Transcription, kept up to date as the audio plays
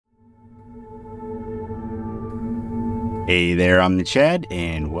Hey there, I'm the Chad,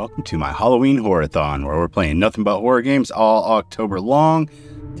 and welcome to my Halloween Horror-thon, where we're playing nothing but horror games all October long.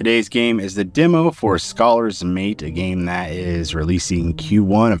 Today's game is the demo for Scholar's Mate, a game that is releasing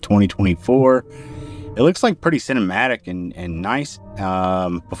Q1 of 2024. It looks like pretty cinematic and nice.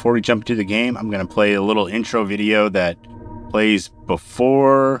 Before we jump into the game, I'm going to play a little intro video that plays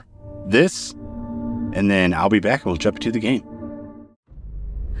before this, and then I'll be back and we'll jump into the game.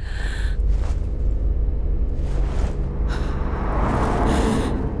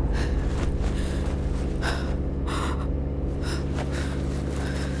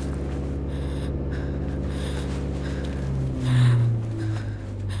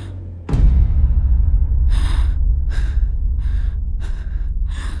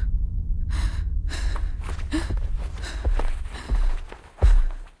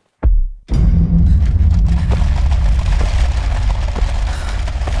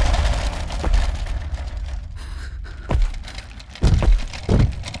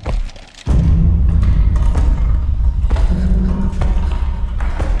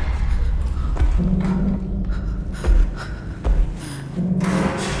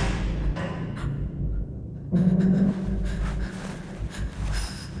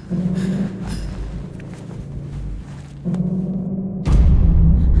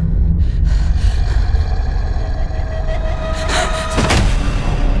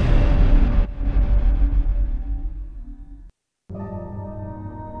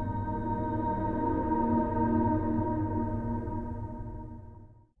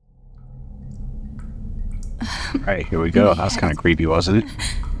 All right, here we go. That was kind of creepy, wasn't it?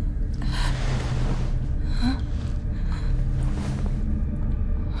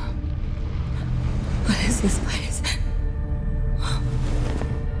 What is this place?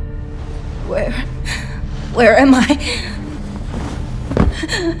 Where am I?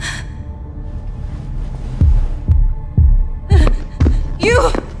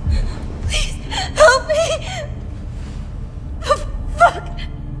 You! Please, help me! The fuck?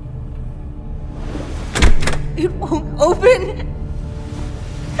 It won't open.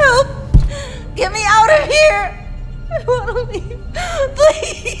 Help! Get me out of here! I want to leave.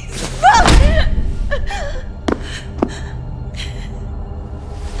 Please! Stop!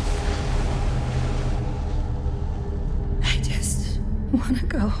 I just want to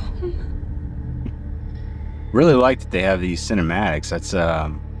go home. Really like that they have these cinematics.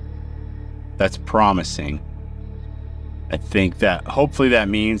 That's promising. I think that hopefully that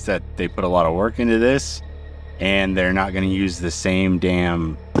means that they put a lot of work into this, and they're not going to use the same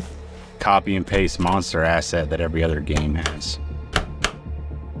damn copy and paste monster asset that every other game has.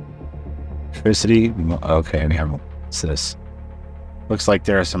 Electricity. Okay, we have. What's this? Looks like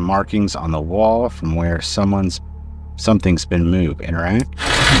there are some markings on the wall from where something's been moved. Interact.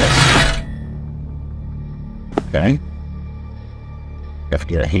 Yes. Okay. Have to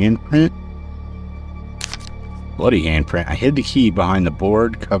get a handprint. Bloody handprint. I hid the key behind the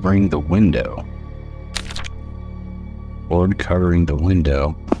board covering the window. Board covering the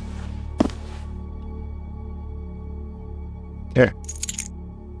window. Here.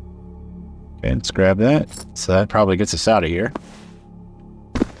 Okay, let's grab that. So that probably gets us out of here.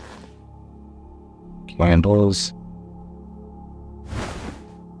 Candles.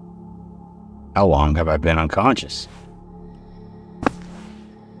 How long have I been unconscious?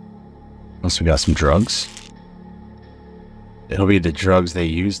 Unless we got some drugs. It'll be the drugs they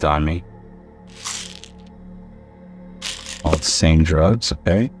used on me. All the same drugs,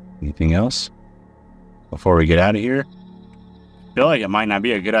 okay. Anything else? Before we get out of here? I feel like it might not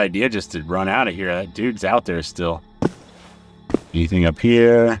be a good idea just to run out of here. That dude's out there still. Anything up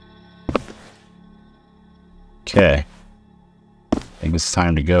here? Okay. I think it's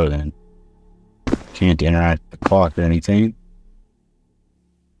time to go then. Can't interact with the clock or anything.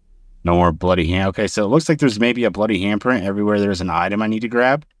 No more bloody hand. Okay, so it looks like there's maybe a bloody handprint everywhere there's an item I need to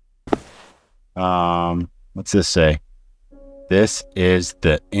grab. What's this say? This is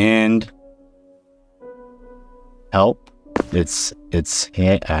the end. Help. It's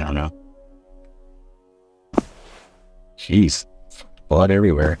I don't know. Jeez. Blood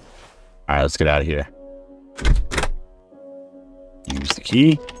everywhere. Alright, let's get out of here. Use the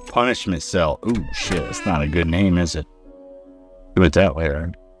key. Punishment cell. Ooh, shit. That's not a good name, is it? Do it that way,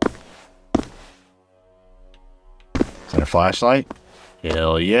 right? Is that a flashlight?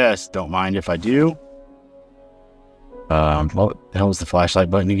 Hell yes. Don't mind if I do. What the hell was the flashlight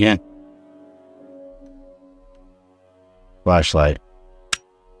button again? Flashlight.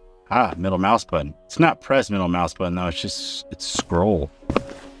 Ah, middle mouse button. It's not press middle mouse button though. It's scroll.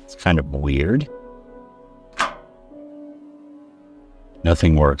 It's kind of weird.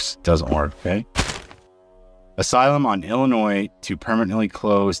 Nothing works. Doesn't work, okay? Asylum on Illinois to permanently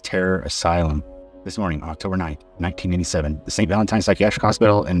close Terror Asylum. This morning, October 9th, 1987, the St. Valentine's Psychiatric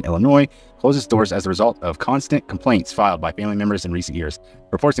Hospital in Illinois closes doors as a result of constant complaints filed by family members in recent years.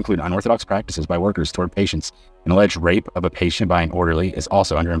 Reports include unorthodox practices by workers toward patients. An alleged rape of a patient by an orderly is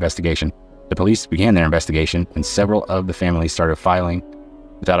also under investigation. The police began their investigation, and several of the families started filing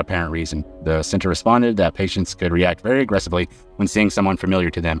without apparent reason. The center responded that patients could react very aggressively when seeing someone familiar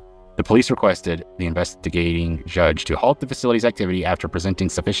to them. The police requested the investigating judge to halt the facility's activity after presenting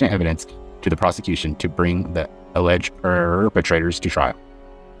sufficient evidence to the prosecution to bring the alleged perpetrators to trial.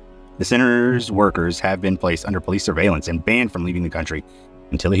 The center's workers have been placed under police surveillance and banned from leaving the country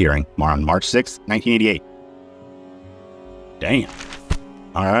until a hearing on March 6, 1988. Damn.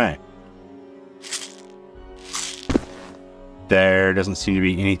 All right. There doesn't seem to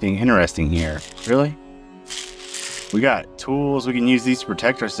be anything interesting here. Really? We got tools. We can use these to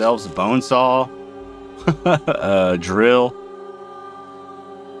protect ourselves. A bone saw. A drill.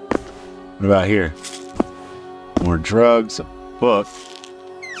 What about here? More drugs. A book.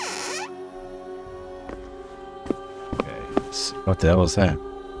 Okay. What the hell is that?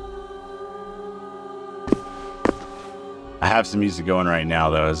 I have some music going right now,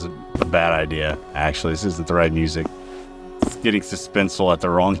 though. It's a bad idea. Actually, this isn't the right music. It's getting suspenseful at the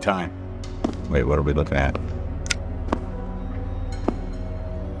wrong time. Wait, what are we looking at?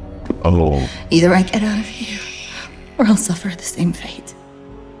 Oh. Either I get out of here, or I'll suffer the same fate.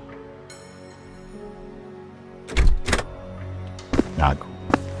 Not cool.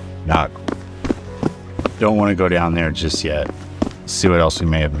 Not cool. Don't want to go down there just yet. See what else we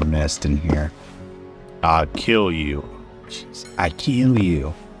may have missed in here. I'll kill you. Jeez, I kill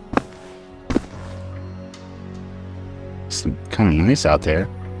you. It's kind of nice out there.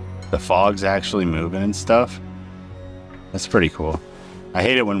 The fog's actually moving and stuff. That's pretty cool. I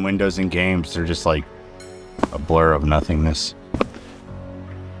hate it when windows in games are just like a blur of nothingness.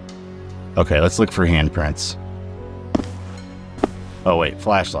 Okay, let's look for handprints. Oh wait,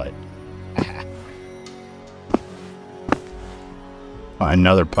 flashlight. Oh,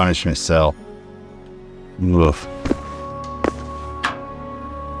 another punishment cell. Oof.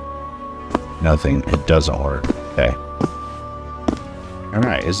 Nothing. It doesn't work. Okay.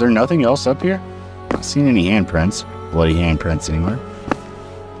 Alright, is there nothing else up here? Not seeing any handprints. Bloody handprints anywhere.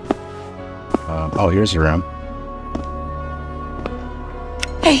 Oh, here's your room.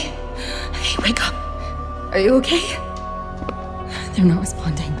 Hey, wake up. Are you okay? They're not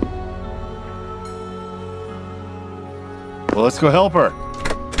responding. Well, let's go help her.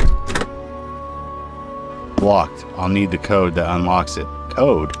 Blocked. I'll need the code that unlocks it.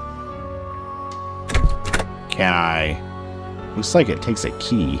 Code? Can I... Looks like it takes a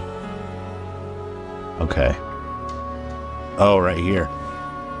key. Okay. Oh, right here.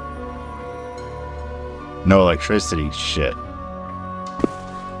 No electricity. Shit.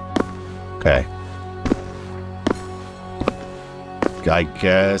 Okay. I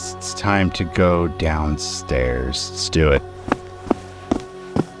guess it's time to go downstairs. Let's do it.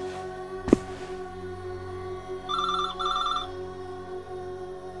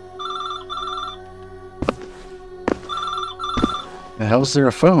 The hell's there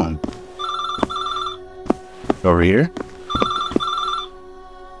a phone? Over here?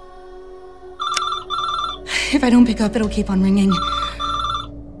 If I don't pick up, it'll keep on ringing.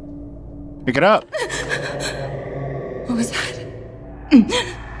 Pick it up. What was that?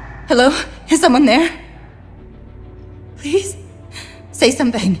 Hello? Is someone there? Please? Say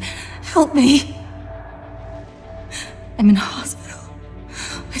something. Help me. I'm in a hospital.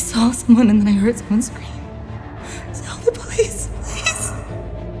 I saw someone and then I heard someone scream. Tell the police, please.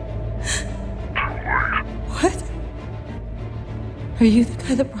 What? Are you the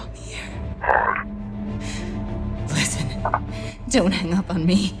guy that brought me here? Listen, don't hang up on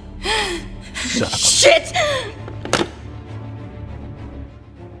me. Shut up. Shit!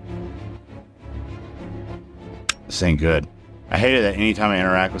 This ain't good. I hate it that anytime I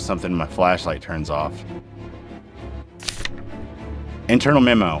interact with something, my flashlight turns off. Internal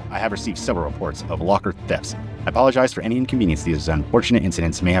memo. I have received several reports of locker thefts. I apologize for any inconvenience these unfortunate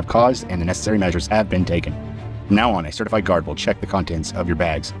incidents may have caused, and the necessary measures have been taken. From now on, a certified guard will check the contents of your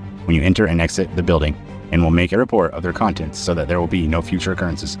bags when you enter and exit the building, and will make a report of their contents so that there will be no future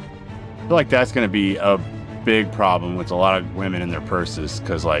occurrences. I feel like that's going to be a big problem with a lot of women in their purses,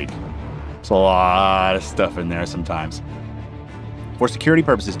 because, like, there's a lot of stuff in there sometimes. For security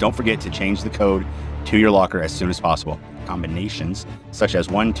purposes, don't forget to change the code to your locker as soon as possible. Combinations such as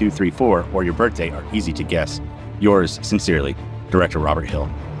 1, 2, 3, 4 or your birthday are easy to guess. Yours sincerely, Director Robert Hill.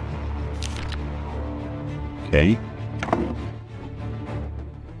 Okay.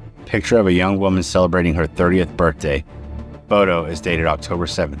 Picture of a young woman celebrating her 30th birthday. Photo is dated October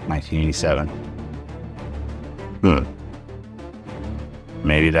 7th, 1987.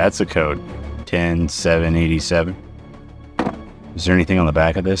 Maybe that's a code. 10787. Is there anything on the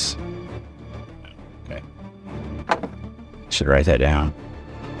back of this? Okay. Should write that down.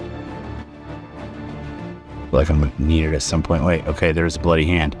 Feel like I'm gonna need it at some point. Wait, okay, there's a bloody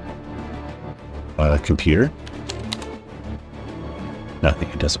hand. Computer? Nothing,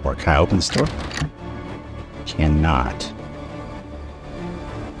 it doesn't work. Can I open this door? Cannot.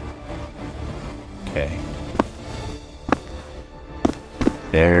 Okay.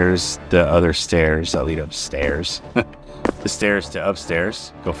 There's the other stairs that lead upstairs. The stairs to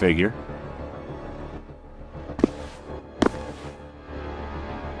upstairs. Go figure.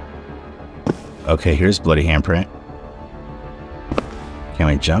 Okay, here's bloody handprint. Can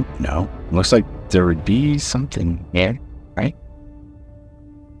we jump? No. Looks like there would be something here, right?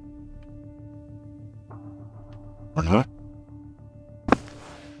 Or not?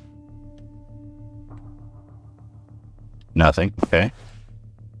 Nothing. Okay.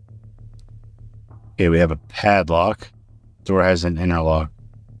 Okay, we have a padlock. Door has an interlock.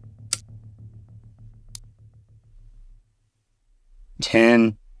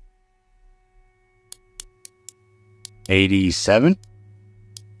 1087.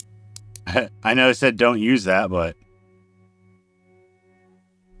 I know it said don't use that, but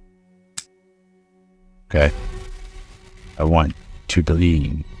okay. I want to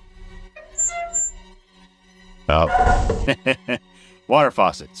believe. Oh. Water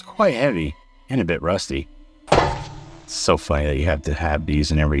faucet. It's quite heavy and a bit rusty. It's so funny that you have to have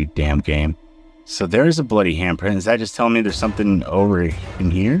these in every damn game. So there's a bloody handprint. Is that just telling me there's something over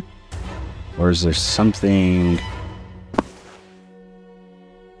in here? Or is there something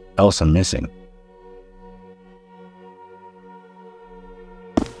else I'm missing?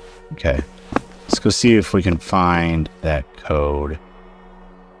 Okay. Let's go see if we can find that code.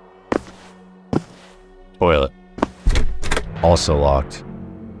 Toilet. Also locked.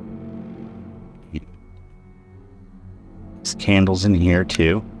 There's candles in here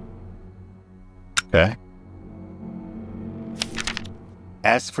too. Okay.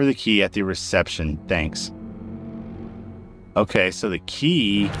 Ask for the key at the reception. Thanks. Okay, so the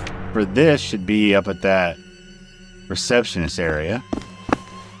key for this should be up at that receptionist area.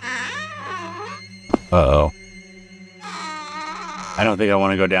 Uh-oh. I don't think I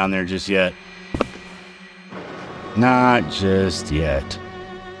want to go down there just yet. Not just yet.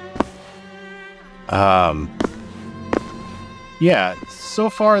 Yeah, so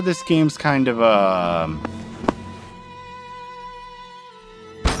far this game's kind of,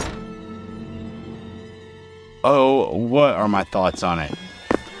 oh, what are my thoughts on it?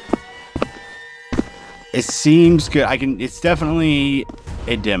 It seems good. It's definitely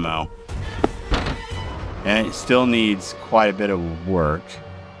a demo. And it still needs quite a bit of work.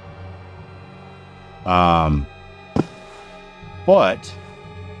 But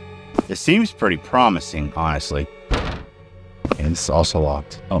it seems pretty promising, honestly. And it's also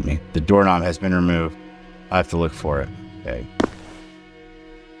locked. Help me. The doorknob has been removed. I have to look for it. Okay.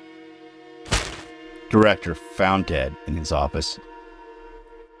 Director found dead in his office.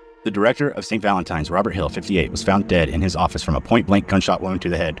 The director of St. Valentine's, Robert Hill, 58, was found dead in his office from a point-blank gunshot wound to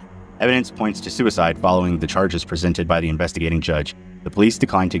the head. Evidence points to suicide following the charges presented by the investigating judge. The police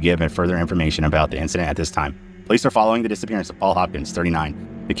declined to give further information about the incident at this time. Police are following the disappearance of Paul Hopkins,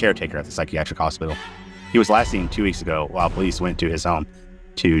 39, the caretaker at the psychiatric hospital. He was last seen 2 weeks ago while police went to his home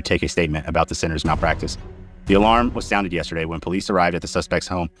to take a statement about the center's malpractice. The alarm was sounded yesterday when police arrived at the suspect's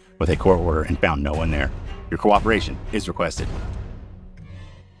home with a court order and found no one there. Your cooperation is requested.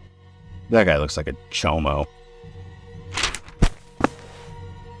 That guy looks like a chomo.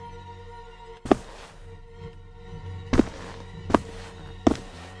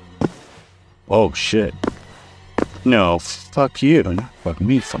 Oh, shit. No, fuck you. Not fuck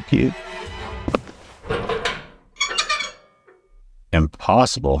me, fuck you.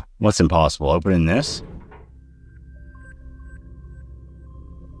 Impossible. What's impossible? Opening this?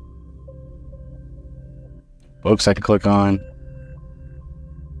 Books I can click on.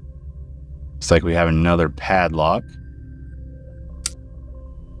 It's like we have another padlock.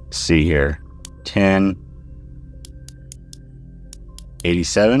 Let's see here.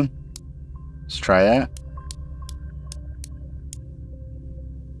 1087. Let's try that.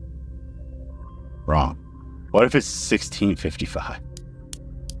 Wrong. What if it's 1655?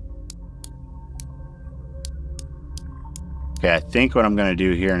 Okay, I think what I'm going to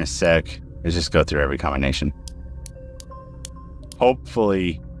do here in a sec is just go through every combination.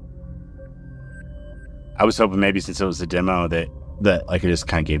 Hopefully, I was hoping maybe since it was a demo that that like I just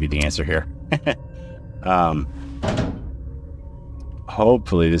kind of gave you the answer here.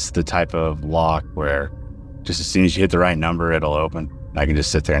 Hopefully this is the type of lock where just as soon as you hit the right number, it'll open. I can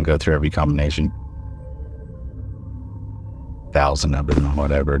just sit there and go through every combination. 1,000 of them,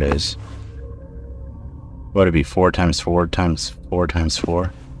 whatever it is. What would it be? 4 times 4 times 4 times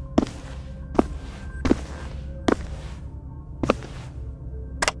 4?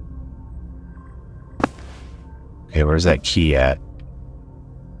 Okay, where's that key at?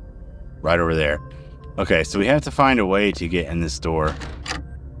 Right over there. Okay, so we have to find a way to get in this door.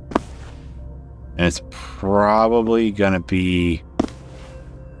 And it's probably gonna be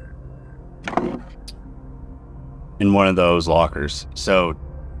in one of those lockers. So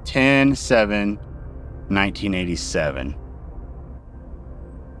 10/7/1987.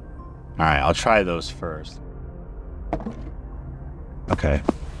 Alright, I'll try those first. Okay.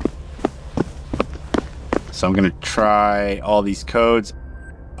 So I'm gonna try all these codes.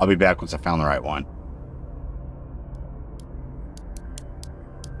 I'll be back once I found the right one.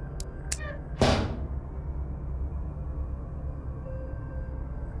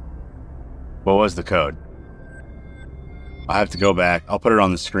 What was the code? I have to go back. I'll put it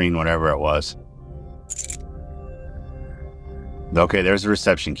on the screen, whatever it was. Okay, there's the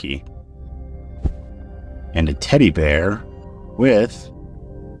reception key. And a teddy bear with...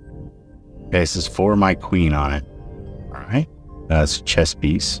 Okay, this is for my queen on it. Alright. That's a chess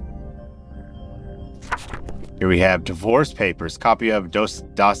piece. Here we have divorce papers. Copy of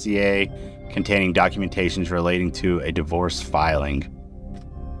dossier containing documentations relating to a divorce filing.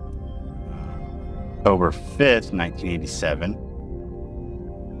 October 5th, 1987.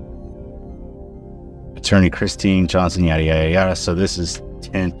 Attorney Christine Johnson, yada, yada, yada. So this is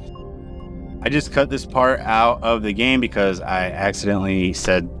 10. I just cut this part out of the game because I accidentally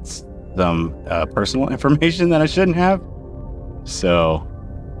said some personal information that I shouldn't have. So,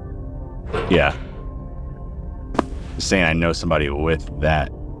 yeah. Just saying I know somebody with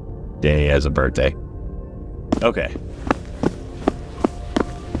that day as a birthday. Okay.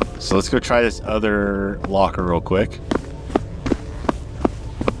 So let's go try this other locker real quick.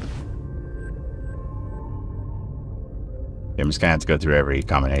 I'm just gonna have to go through every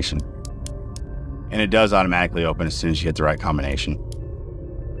combination. And it does automatically open as soon as you hit the right combination.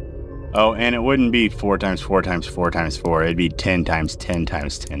 Oh, and it wouldn't be 4 times 4 times 4 times 4. It'd be 10 times 10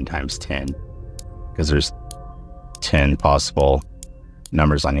 times 10 times 10. Because there's 10 possible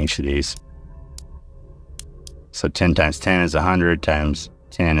numbers on each of these. So 10 times 10 is 100 times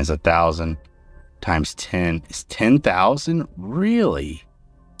 10 is 1,000 times 10 is 10,000? Really?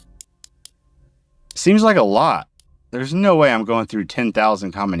 Seems like a lot. There's no way I'm going through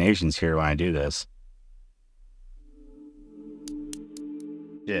 10,000 combinations here when I do this.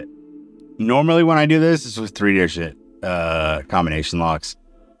 Shit. Normally when I do this, it's with 3-digit combination locks.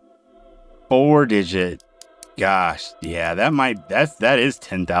 4-digit. Gosh, yeah, that is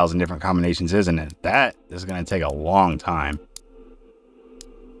 10,000 different combinations, isn't it? That is going to take a long time.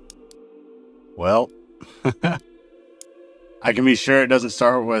 Well, I can be sure it doesn't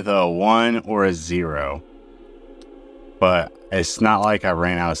start with a 1 or a 0. But it's not like I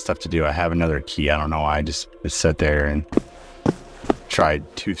ran out of stuff to do. I have another key. I don't know why. I just sat there and tried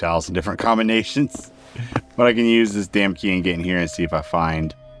 2,000 different combinations. But I can use this damn key and get in here and see if I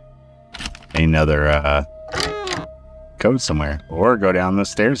find another code somewhere. Or go down those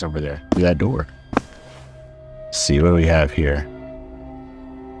stairs over there through that door. Let's see what we have here.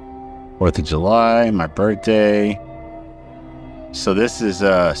 4th of July, my birthday. So this is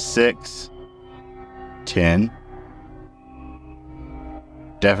 6/10.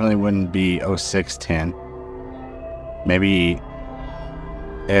 Definitely wouldn't be 06/10. Maybe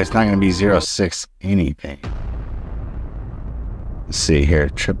it's not going to be 06 anything. Let's see here.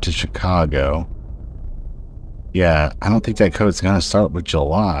 Trip to Chicago. Yeah, I don't think that code's going to start with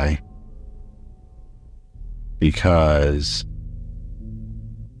July. Because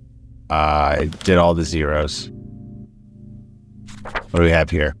I did all the zeros. What do we have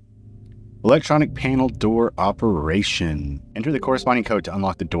here? Electronic panel door operation. Enter the corresponding code to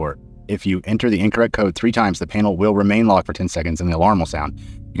unlock the door. If you enter the incorrect code 3 times, the panel will remain locked for 10 seconds and the alarm will sound.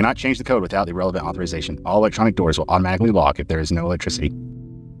 You cannot change the code without the relevant authorization. All electronic doors will automatically lock if there is no electricity.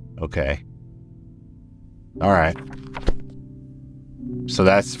 Okay. Alright. So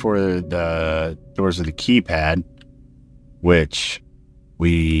that's for the doors with the keypad, which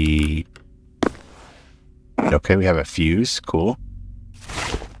we... Okay, we have a fuse. Cool.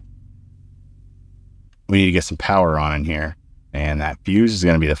 We need to get some power on in here. And that fuse is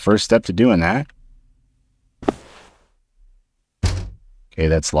going to be the first step to doing that. Okay,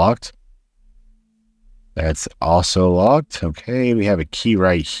 that's locked. That's also locked. Okay, we have a key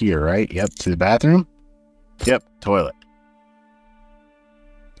right here, right? Yep, to the bathroom. Yep, toilet.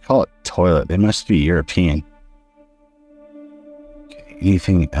 Call it toilet. They must be European. Okay,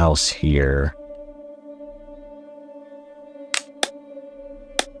 anything else here?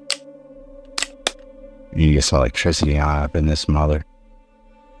 You need to get some electricity on up in this mother.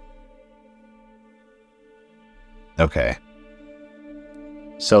 Okay.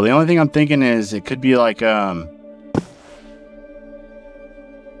 So the only thing I'm thinking is it could be like, it's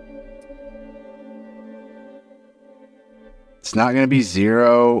not going to be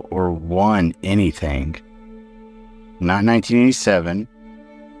 0 or 1 anything. Not 1987.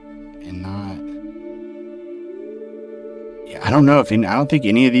 And not... Yeah, I don't know if... I don't think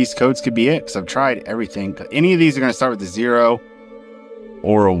any of these codes could be it, because I've tried everything. Any of these are going to start with a 0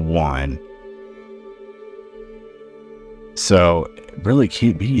 or a 1. So, it really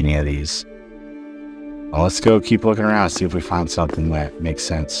can't be any of these. Well, let's go keep looking around, see if we find something that makes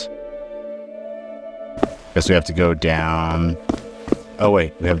sense. Guess we have to go down. Oh,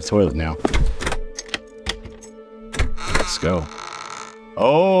 wait, we have the toilet now. Let's go.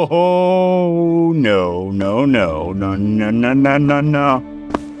 Oh, no, no, no, no, no, no, no, no, no.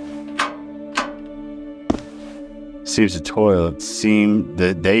 Seems the toilet seem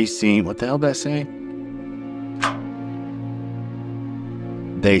that they seem. What the hell did that say?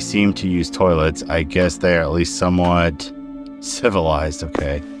 They seem to use toilets. I guess they are at least somewhat civilized.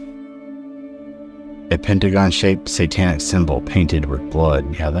 Okay. A pentagon-shaped satanic symbol painted with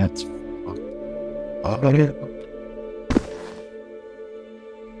blood. Yeah, that's...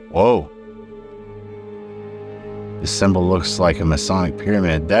 Whoa. The symbol looks like a Masonic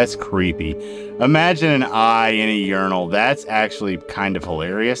pyramid. That's creepy. Imagine an eye in a urinal. That's actually kind of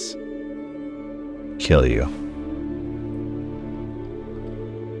hilarious. Kill you.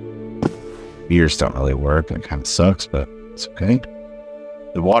 Ears don't really work. That kind of sucks, but it's okay.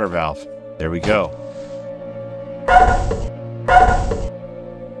 The water valve. There we go.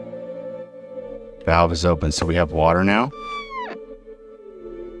 Valve is open, so we have water now.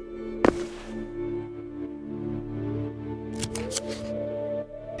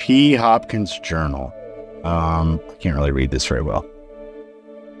 P. Hopkins Journal. I can't really read this very well.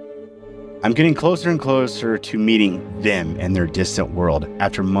 I'm getting closer and closer to meeting them in their distant world.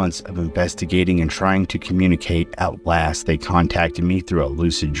 After months of investigating and trying to communicate, at last they contacted me through a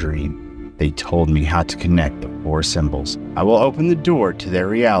lucid dream. They told me how to connect the 4 symbols. I will open the door to their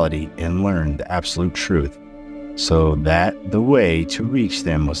reality and learn the absolute truth. So that the way to reach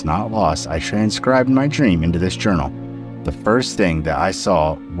them was not lost, I transcribed my dream into this journal. The first thing that I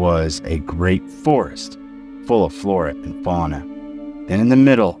saw was a great forest full of flora and fauna. Then in the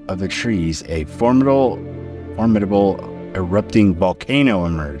middle of the trees, a formidable erupting volcano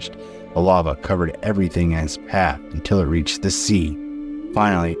emerged. The lava covered everything in its path until it reached the sea.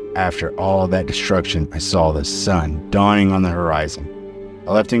 Finally, after all that destruction, I saw the sun dawning on the horizon.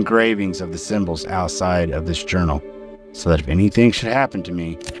 I left engravings of the symbols outside of this journal, so that if anything should happen to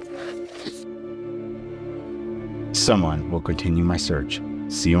me, someone will continue my search.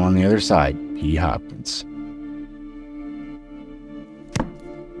 See you on the other side, P. Hopkins.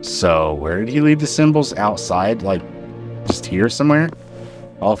 So, where did he leave the symbols? Outside? Like, just here somewhere?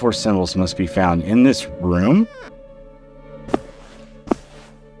 All 4 symbols must be found in this room.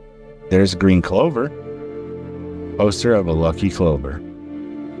 There's a green clover. Poster of a lucky clover.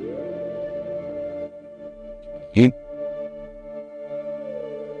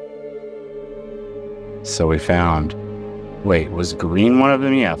 So we found... Wait, was green one of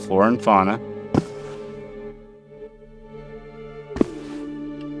them? Yeah, flora and fauna.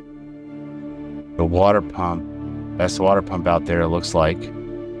 The water pump. That's the water pump out there, it looks like.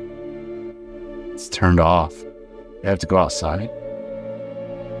 It's turned off. You have to go outside.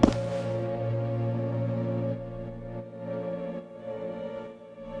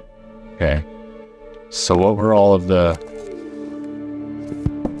 Okay. So what were all of the...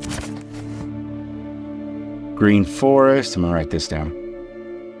 Green forest. I'm gonna write this down.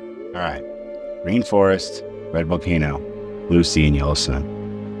 All right. Green forest, red volcano, blue sea, and yellow sun.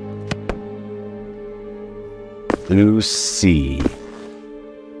 Blue sea.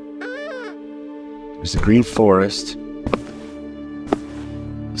 There's a green forest.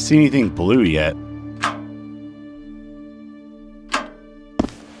 Don't see anything blue yet.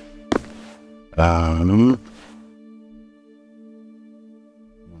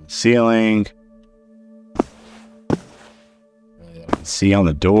 Ceiling. See on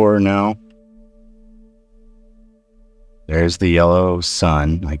the door now. There's the yellow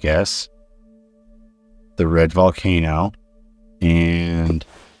sun, I guess. The red volcano. And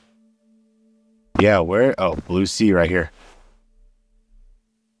Yeah, where? Oh, Blue Sea right here.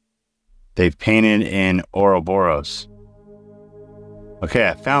 They've painted in Ouroboros. Okay,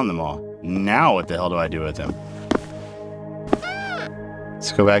 I found them all. Now what the hell do I do with them?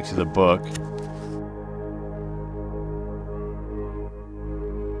 Let's go back to the book.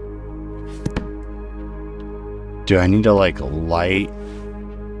 Do I need to like light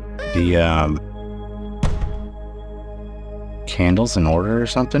the candles in order or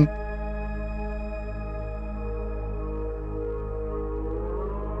something?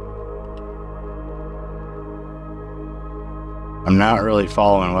 I'm not really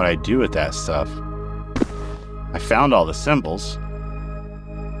following what I do with that stuff. I found all the symbols.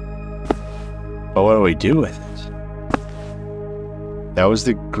 But what do we do with it? That was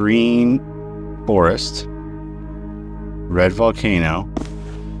the green forest, red volcano,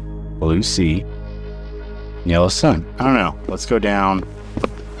 blue sea, yellow sun. I don't know. Let's go down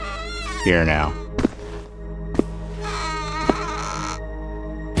here now.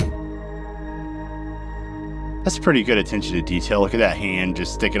 That's pretty good attention to detail. Look at that hand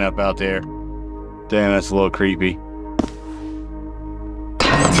just sticking up out there. Damn, that's a little creepy.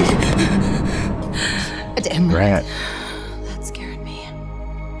 A damn rat. That scared me.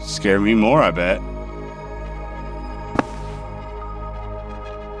 Scared me more, I bet.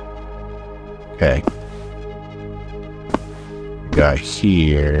 Okay. Got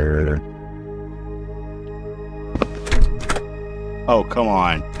here. Oh, come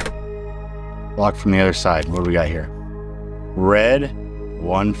on. Block from the other side. What do we got here? Red,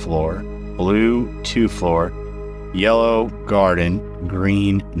 1 floor. Blue, 2 floor. Yellow, garden.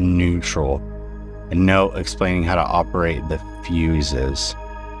 Green, neutral. And note explaining how to operate the fuses.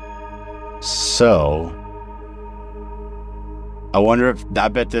 So, I wonder if, I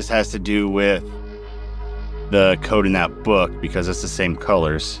bet this has to do with the code in that book because it's the same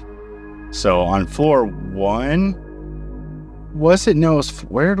colors. So on floor 1, was it? No,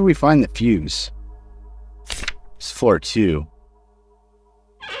 where do we find the fuse? It's floor 2.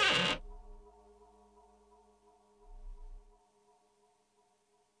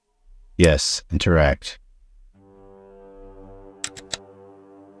 Yes, interact.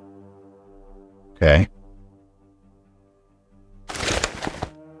 Okay.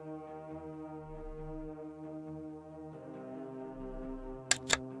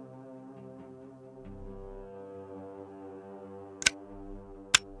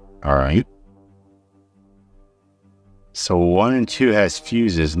 All right. So 1 and 2 has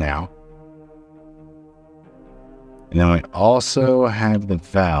fuses now. And then we also have the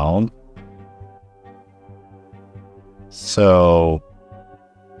valve. So,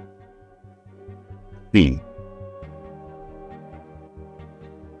 wait.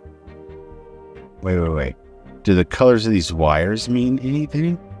 Do the colors of these wires mean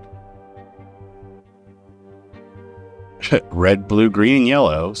anything? Red, blue, green, and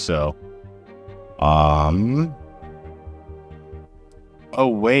yellow. So, oh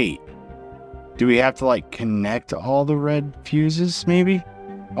wait. Do we have to like connect all the red fuses? Maybe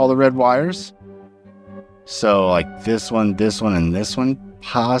all the red wires. So like this one, and this one,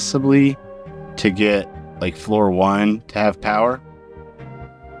 possibly to get like floor 1 to have power.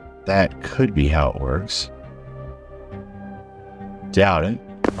 That could be how it works. Doubt it.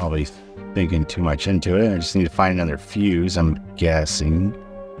 Probably thinking too much into it. I just need to find another fuse, I'm guessing.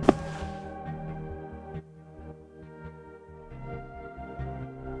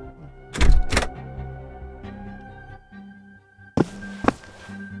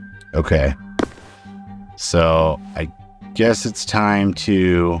 Okay. So I guess it's time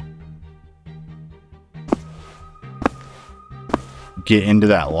to get into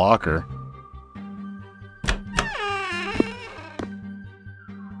that locker.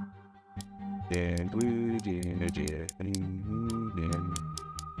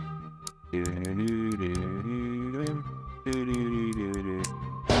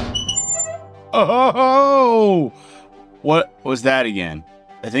 Oh, what was that again?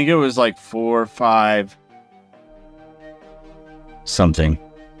 I think it was like 4 or 5 something.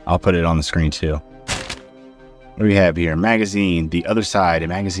 I'll put it on the screen too. What do we have here? Magazine, The Other Side, a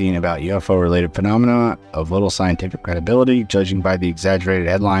magazine about UFO-related phenomena of little scientific credibility, judging by the exaggerated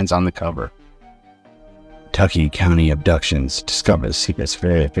headlines on the cover. Kentucky County abductions, discovers secrets of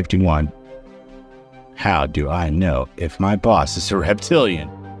Area 51. How do I know if my boss is a reptilian?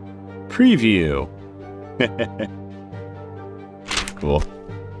 Preview. Cool.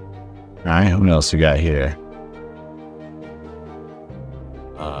 Alright, what else we got here?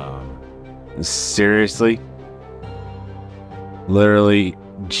 Seriously? Literally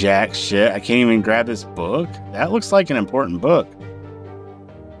jack shit. I can't even grab this book. That looks like an important book.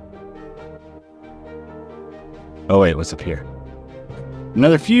 Oh wait, what's up here?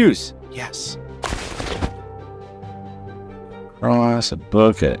 Another fuse. Yes. Cross, a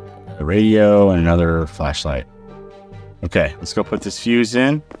book, a radio, and another flashlight. Okay, let's go put this fuse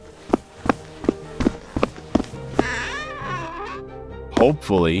in.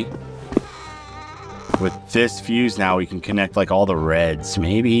 Hopefully, with this fuse now, we can connect like all the reds.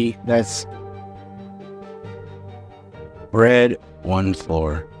 Maybe that's red, 1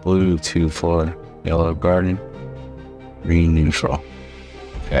 floor, blue, 2 floor, yellow garden, green neutral.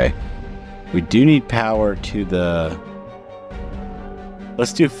 Okay. We do need power to the...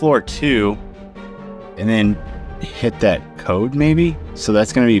 Let's do floor 2 and then hit that code maybe. So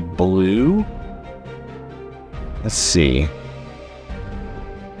that's going to be blue. Let's see.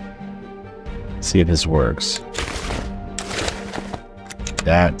 See if this works.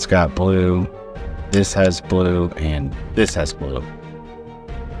 That's got blue. This has blue and this has blue.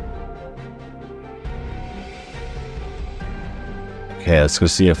 Okay, let's go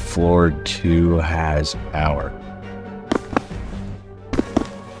see if floor 2 has power.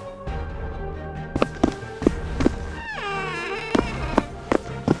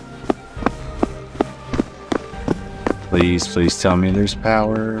 Please, please tell me there's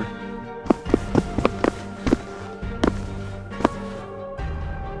power.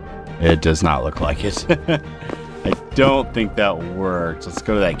 It does not look like it. I don't think that worked. Let's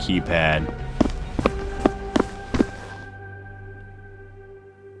go to that keypad.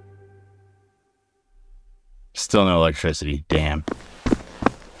 Still no electricity. Damn.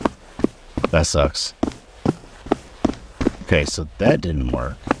 That sucks. Okay, so that didn't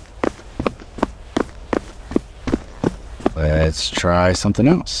work. Let's try something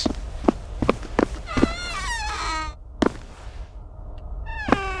else.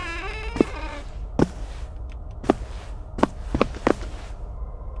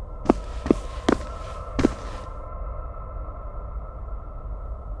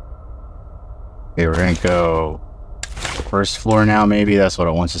 Okay, we're gonna go first floor now, maybe. That's what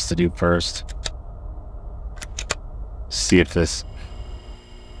it wants us to do first. See if this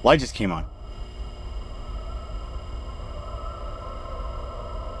light just came on.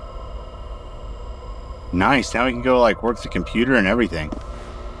 Nice, now we can go like work the computer and everything.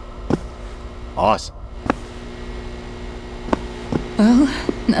 Awesome. Well,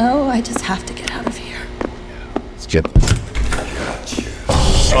 no, I just have to get out of here. Let's get this.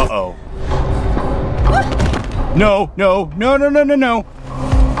 Uh-oh. No, no, no, no, no, no, no.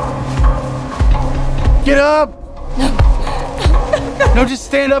 Get up! No, just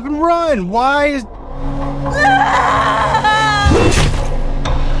stand up and run. Why is...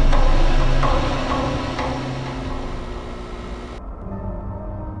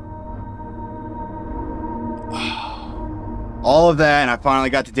 All of that, and I finally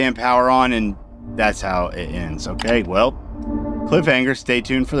got the damn power on, and that's how it ends. Okay, well, cliffhanger. Stay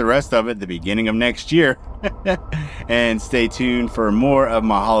tuned for the rest of it, the beginning of next year. And stay tuned for more of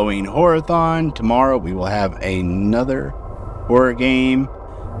my Halloween Horathon. Tomorrow we will have another horror game.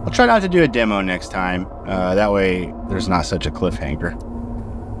 I'll try not to do a demo next time. That way there's not such a cliffhanger.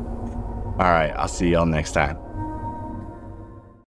 All right, I'll see y'all next time.